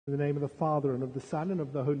In the name of the Father, and of the Son, and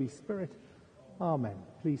of the Holy Spirit. Amen.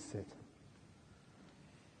 Please sit.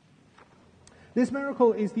 This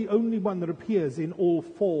miracle is the only one that appears in all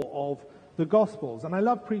four of the Gospels, and I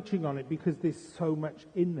love preaching on it because there's so much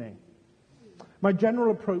in there. My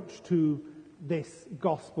general approach to this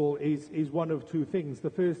Gospel is one of two things. The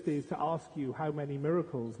first is to ask you how many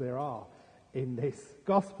miracles there are in this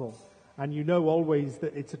Gospel. And you know always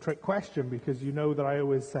that it's a trick question, because you know that I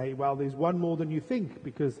always say, well, there's one more than you think,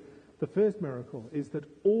 because the first miracle is that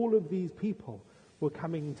all of these people were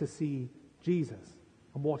coming to see Jesus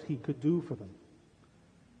and what he could do for them.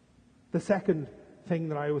 The second thing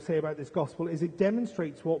that I always say about this gospel is it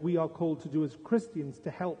demonstrates what we are called to do as Christians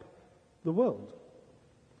to help the world.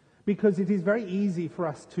 Because it is very easy for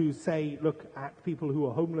us to say, look at people who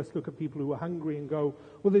are homeless, look at people who are hungry, and go,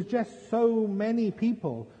 well, there's just so many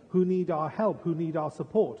people who need our help, who need our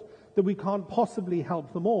support, that we can't possibly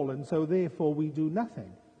help them all, and so therefore we do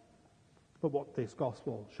nothing. But what this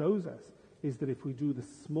gospel shows us is that if we do the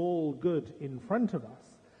small good in front of us,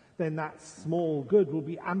 then that small good will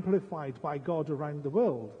be amplified by God around the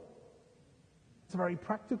world. It's a very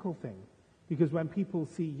practical thing, because when people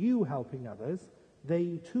see you helping others,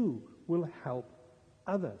 they too will help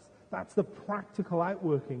others. That's the practical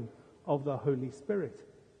outworking of the Holy Spirit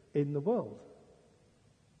in the world.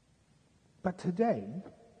 But today,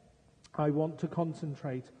 I want to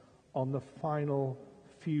concentrate on the final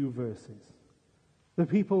few verses. The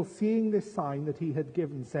people, seeing this sign that he had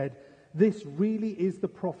given, said, "This really is the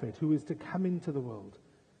prophet who is to come into the world."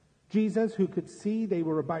 Jesus, who could see they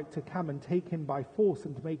were about to come and take him by force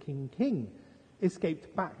and make him king,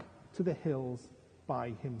 escaped back to the hills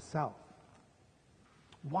by himself.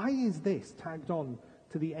 Why is this tagged on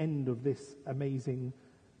to the end of this amazing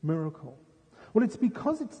miracle? Well, it's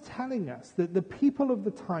because it's telling us that the people of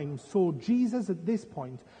the time saw Jesus at this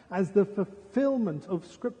point as the fulfillment of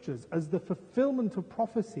scriptures, as the fulfillment of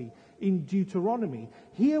prophecy in Deuteronomy.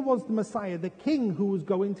 Here was the Messiah, the king who was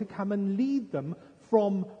going to come and lead them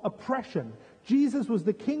from oppression. Jesus was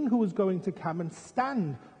the king who was going to come and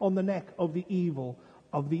stand on the neck of the evil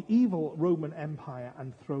Roman Empire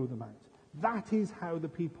and throw them out. That is how the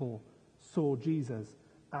people saw Jesus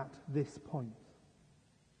at this point.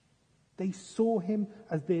 They saw him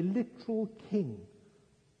as their literal king.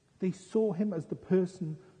 They saw him as the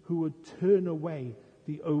person who would turn away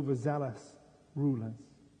the overzealous rulers.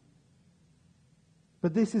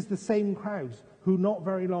 But this is the same crowds who not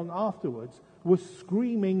very long afterwards were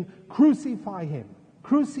screaming, "Crucify him!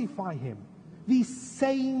 Crucify him!" These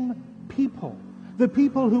same people. The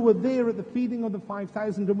people who were there at the feeding of the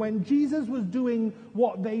 5,000, and when Jesus was doing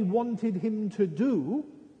what they wanted him to do,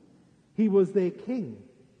 he was their king.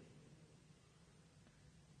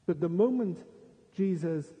 But the moment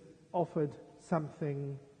Jesus offered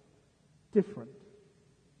something different,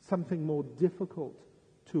 something more difficult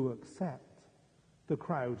to accept, the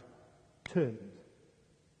crowd turned.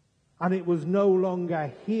 And it was no longer,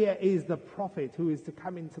 "Here is the prophet who is to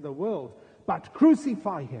come into the world," but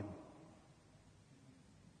 "Crucify him."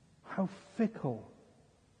 How fickle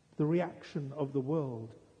the reaction of the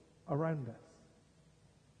world around us.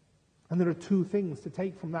 And there are two things to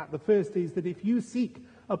take from that. The first is that if you seek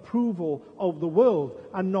approval of the world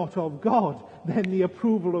and not of God, then the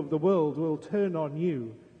approval of the world will turn on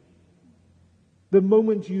you. The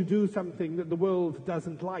moment you do something that the world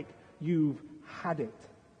doesn't like, you've had it.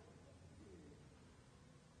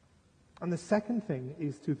 And the second thing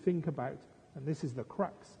is to think about, and this is the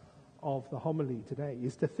crux of the homily today,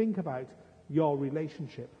 is to think about your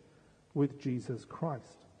relationship with Jesus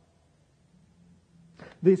Christ.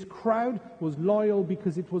 This crowd was loyal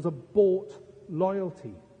because it was a bought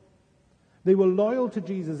loyalty. They were loyal to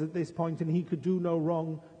Jesus at this point, and he could do no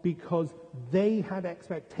wrong because they had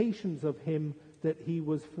expectations of him that he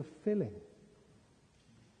was fulfilling.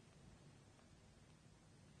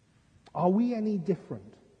 Are we any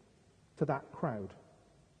different to that crowd?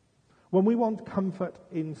 When we want comfort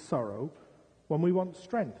in sorrow, when we want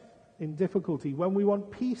strength in difficulty, when we want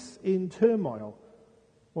peace in turmoil,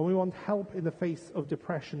 when we want help in the face of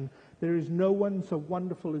depression, there is no one so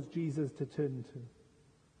wonderful as Jesus to turn to.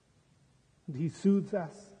 And he soothes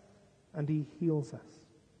us and he heals us.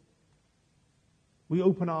 We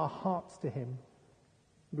open our hearts to him.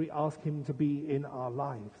 We ask him to be in our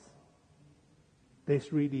lives.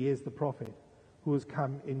 This really is the prophet who has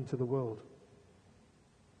come into the world.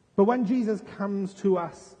 But when Jesus comes to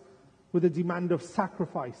us with a demand of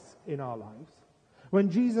sacrifice in our lives, when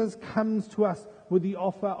Jesus comes to us with the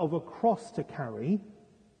offer of a cross to carry,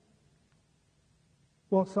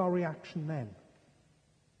 what's our reaction then?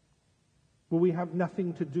 Will we have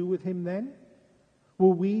nothing to do with him then?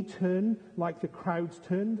 Will we turn like the crowds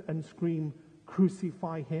turned and scream,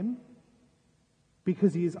 "Crucify him,"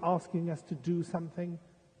 because he is asking us to do something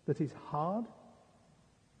that is hard,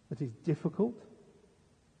 that is difficult,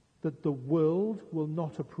 that the world will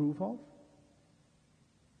not approve of?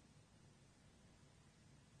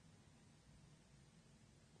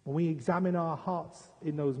 When we examine our hearts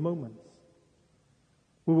in those moments,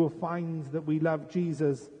 we will find that we love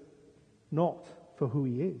Jesus not for who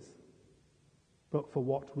he is, but for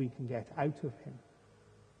what we can get out of him.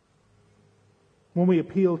 When we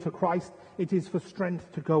appeal to Christ, it is for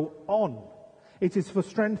strength to go on. It is for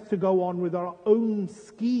strength to go on with our own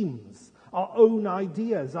schemes, our own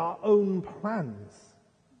ideas, our own plans.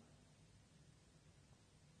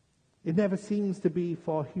 It never seems to be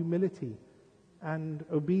for humility and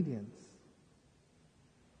obedience.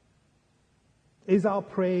 Is our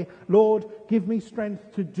prayer, "Lord, give me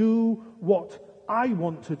strength to do what I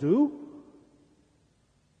want to do"?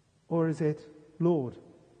 Or is it, "Lord,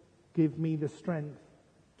 give me the strength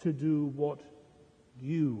to do what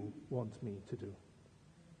you want me to do"?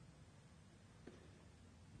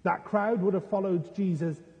 That crowd would have followed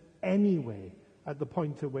Jesus anyway at the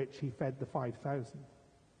point at which he fed the 5,000.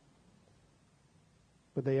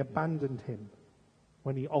 But they abandoned him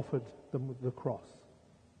when he offered them the cross.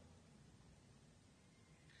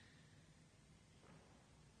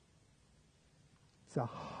 It's a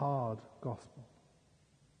hard gospel.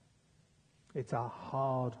 It's a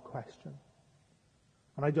hard question.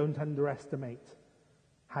 And I don't underestimate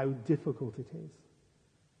how difficult it is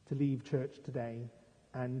to leave church today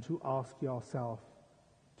and to ask yourself,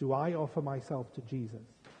 do I offer myself to Jesus?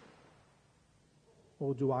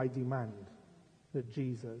 Or do I demand that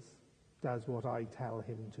Jesus does what I tell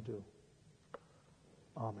him to do?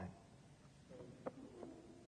 Amen.